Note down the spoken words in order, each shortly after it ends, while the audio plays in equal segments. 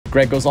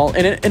Greg goes all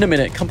in a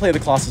minute. Come play the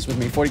Colossus with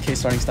me. 40k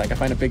starting stack. I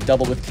find a big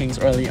double with kings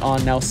early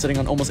on. Now sitting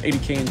on almost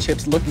 80k in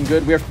chips. Looking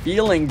good. We're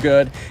feeling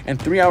good.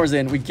 And 3 hours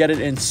in, we get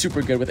it in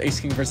super good with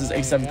ace-king versus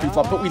a7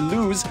 pre-flop. But we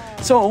lose.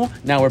 So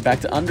now we're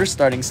back to under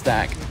starting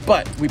stack.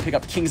 But we pick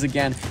up kings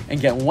again and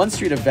get one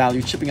street of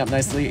value, chipping up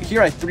nicely.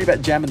 Here I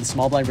 3-bet jam in the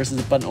small blind versus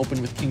a button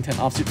open with king 10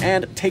 offsuit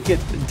and take it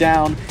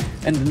down.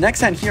 And the next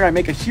hand here, I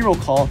make a hero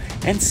call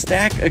and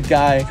stack a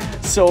guy.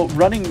 So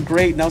running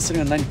great, now sitting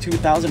on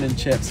 92,000 in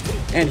chips.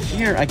 And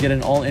here I get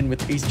an all-in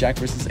with ace-jack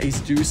versus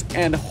ace-deuce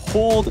and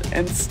hold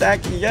and stack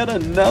yet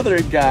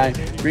another guy.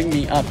 Bring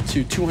me up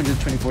to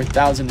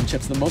 224,000 in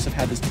chips, the most I've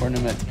had this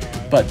tournament.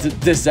 But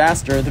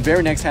disaster. The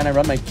very next hand, I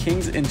run my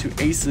kings into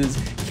aces.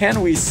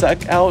 Can we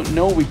suck out?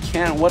 No, we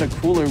can't. What a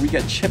cooler. We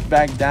get chipped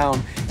back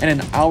down. And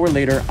an hour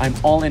later, I'm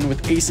all in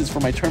with aces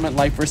for my tournament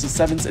life versus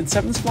sevens. And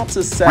sevens flops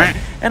a set.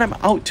 And I'm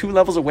out 2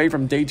 levels away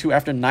from day 2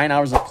 after 9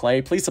 hours of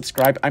play. Please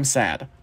subscribe. I'm sad.